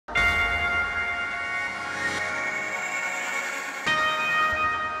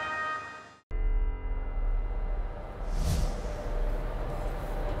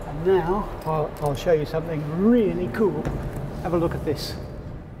Now I'll show you something really cool. Have a look at this.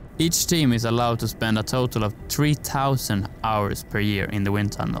 Each team is allowed to spend a total of 3,000 hours per year in the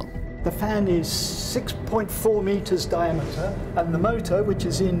wind tunnel. The fan is 6.4 meters diameter, and the motor, which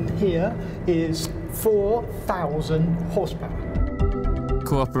is in here, is 4,000 horsepower.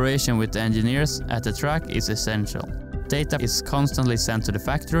 Cooperation with the engineers at the track is essential. Data is constantly sent to the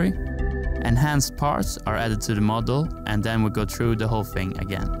factory, enhanced parts are added to the model, and then we go through the whole thing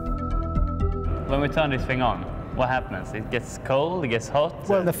again. When we turn this thing on, what happens? It gets cold, it gets hot?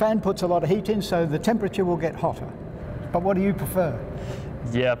 Well, the fan puts a lot of heat in, so the temperature will get hotter. But what do you prefer?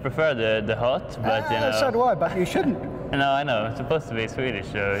 Yeah, I prefer the hot, but you know... So do I, but you shouldn't. No, I know. It's supposed to be Swedish,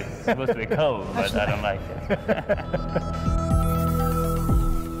 so it's supposed to be cold, but I don't like it.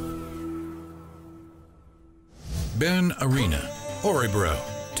 Ben Arena, Örebro.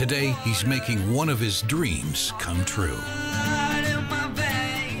 Today, he's making one of his dreams come true.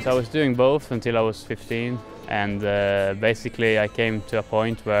 So I was doing both until I was 15, and basically I came to a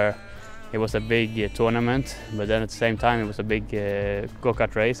point where it was a big tournament, but then at the same time it was a big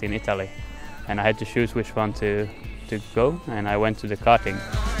go-kart race in Italy, and I had to choose which one to go, and I went to the karting.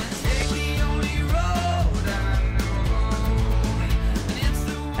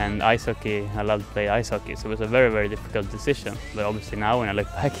 And ice hockey, I love to play ice hockey, so it was a very, very difficult decision. But obviously now when I look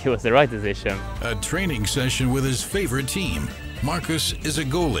back, it was the right decision. A training session with his favorite team. Marcus is a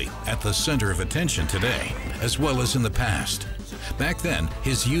goalie at the center of attention today, as well as in the past. Back then,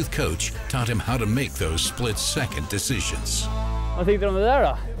 his youth coach taught him how to make those split-second decisions. Vad tyckte du om det där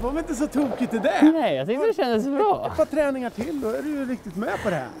då? Det var väl inte så tokigt det där? Nej, jag tyckte det kändes bra. Ett par träningar till, då är du ju riktigt med på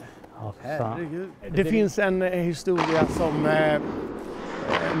det här. Herregud. Det finns en historia som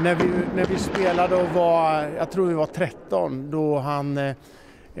när vi spelade och var, jag tror vi var 13, då hade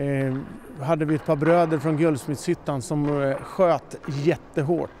vi ett par bröder från Guldsmedshyttan som sköt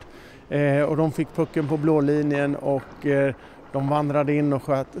jättehårt. Och de fick pucken på blå linjen och de vandrade in och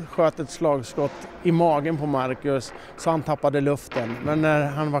sköt ett slagskott i magen på Marcus, så han tappade luften. Men när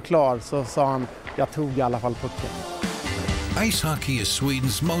han var klar så sa han, jag tog i alla fall pucken. Ice hockey is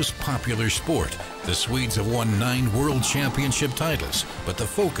Sweden's most popular sport. The Swedes have won 9 World Championship titles, but the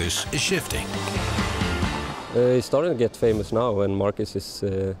focus is shifting. He's starting to get famous now, and Marcus is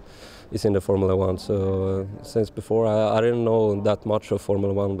in the Formula 1. So since before, I didn't know that much of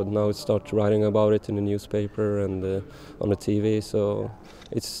Formula 1, but now it starts writing about it in the newspaper and on the TV. So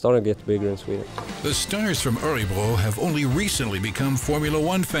it's starting to get bigger in Sweden. The stars from Örebro have only recently become Formula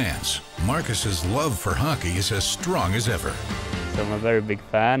 1 fans. Marcus's love for hockey is as strong as ever. So I'm a very big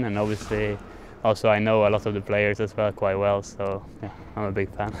fan, and obviously also I know a lot of the players as well quite well, so yeah, I'm a big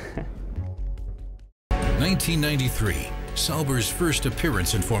fan. 1993, Sauber's first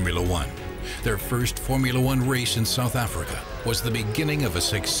appearance in Formula 1. Their first Formula 1 race in South Africa was the beginning of a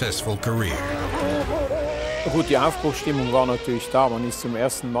successful career. Gut, die Aufbruchstimmung war natürlich da. Man ist zum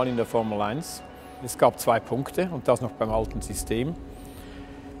ersten Mal in der Formel 1. Es gab 2 Punkte und das noch beim alten System.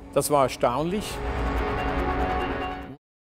 Das war erstaunlich.